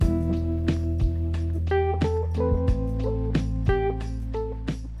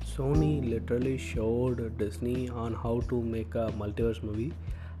literally showed Disney on how to make a multiverse movie,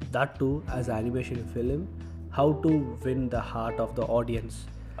 that too as an animation film, how to win the heart of the audience.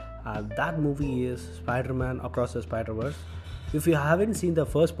 That movie is Spider-Man Across the Spiderverse. If you haven't seen the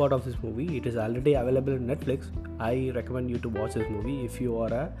first part of this movie, it is already available on Netflix. I recommend you to watch this movie if you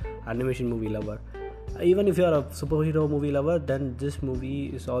are a animation movie lover. Even if you are a superhero movie lover, then this movie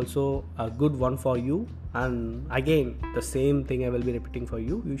is also a good one for you. And again, the same thing I will be repeating for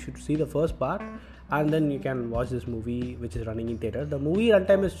you. You should see the first part and then you can watch this movie which is running in theater. The movie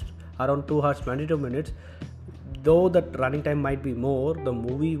runtime is around 2 hours 22 minutes. Though the running time might be more, the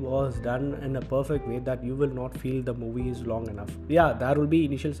movie was done in a perfect way that you will not feel the movie is long enough. Yeah, there will be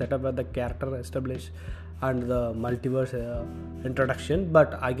initial setup where the character established and the multiverse introduction,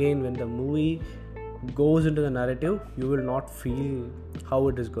 but again when the movie goes into the narrative, you will not feel how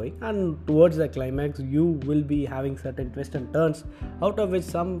it is going, and towards the climax you will be having certain twists and turns, out of which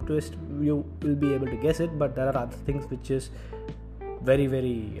some twist you will be able to guess it, but there are other things which is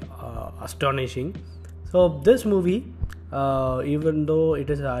very astonishing. So this movie, even though it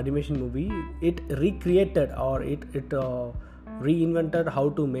is an animation movie, it recreated or it reinvented how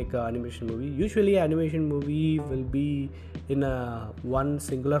to make an animation movie. Usually animation movie will be in a one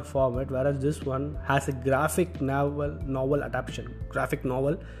singular format, whereas this one has a graphic novel adaptation. Graphic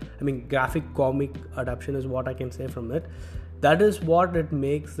comic adaptation is what I can say from it. That is what it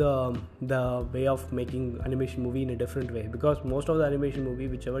makes the way of making animation movie in a different way, because most of the animation movie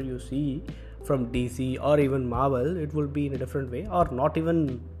whichever you see from DC or even Marvel, it will be in a different way, or not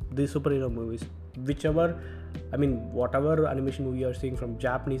even the superhero movies, whatever animation movie you are seeing from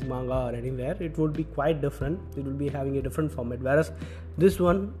Japanese manga or anywhere, it would be quite different. It will be having a different format, whereas this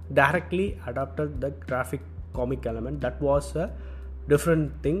one directly adapted the graphic comic element. That was a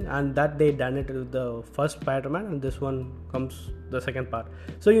different thing, and that they done it with the first Spider-Man, and this one comes the second part.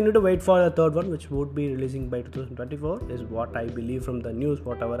 So you need to wait for the third one, which would be releasing by 2024 is what I believe from the news,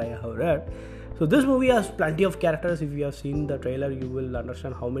 whatever I have read. So this movie has plenty of characters. If you have seen the trailer, you will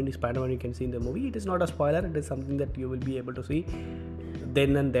understand how many Spider-Man you can see in the movie. It is not a spoiler, it is something that you will be able to see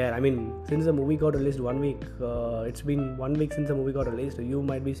then and there. Since the movie got released 1 week, it's been 1 week since the movie got released. You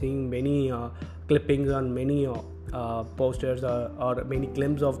might be seeing many clippings on many posters or many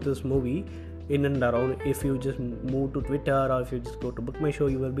glimpses of this movie in and around. If you just move to Twitter or if you just go to Book My Show,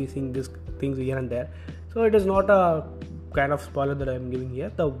 you will be seeing these things here and there. So it is not a kind of spoiler that I am giving here.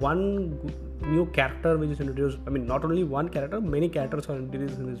 The one new character which is introduced, not only one character, many characters are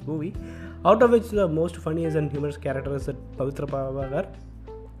introduced in this movie, out of which the most funniest and humorous character is that Pavitra Pavagar,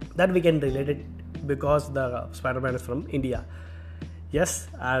 that we can relate it because the Spider-Man is from India. Yes,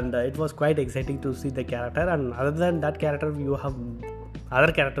 and it was quite exciting to see the character. And other than that character, you have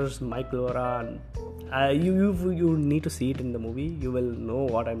other characters, Mike Laura, and you need to see it in the movie. You will know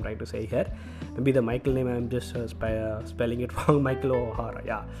what I'm trying to say here. Maybe the Michael name I'm just spelling it wrong. Michael O'Hara.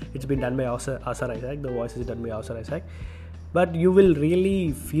 Yeah, it's been done by Asar Isaac. The voice is done by Asar Isaac. But you will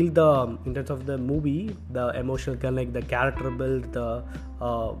really feel in terms of the movie, the emotional connect, the character build, the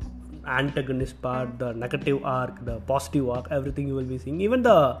antagonist part, the negative arc, the positive arc, everything you will be seeing. Even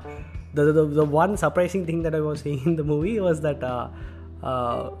the one surprising thing that I was seeing in the movie was that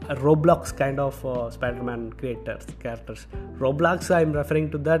Roblox kind of Spider-Man characters. Roblox, I'm referring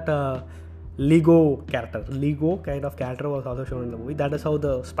to that Lego kind of character was also shown in the movie. That is how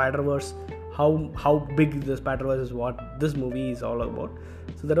the Spiderverse, how big the Spiderverse is, what this movie is all about.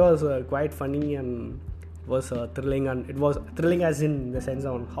 So that was quite funny and was thrilling, and it was thrilling as in the sense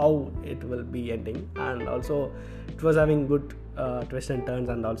on how it will be ending, and also it was having good twists and turns,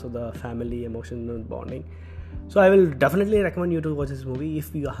 and also the family emotional bonding. So I will definitely recommend you to watch this movie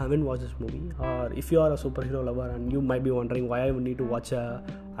if you haven't watched this movie, or if you are a superhero lover and you might be wondering why I would need to watch a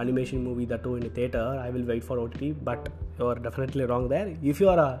animation movie that too in a theater. I will wait for OTT, but you're definitely wrong there. If you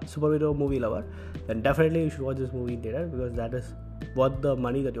are a superhero movie lover, then definitely you should watch this movie in theater, because that is worth the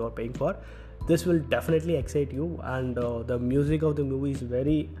money that you are paying for. This will definitely excite you, and the music of the movie is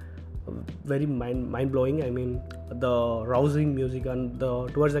very mind-blowing. The rousing music, and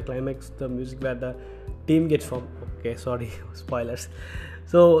towards the climax, the music where the team gets formed. Okay, sorry, spoilers.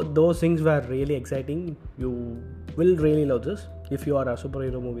 So those things were really exciting. You will really love this if you are a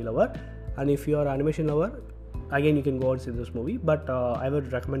superhero movie lover, and if you are an animation lover, again you can go and see this movie. But I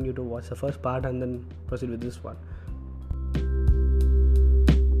would recommend you to watch the first part and then proceed with this one.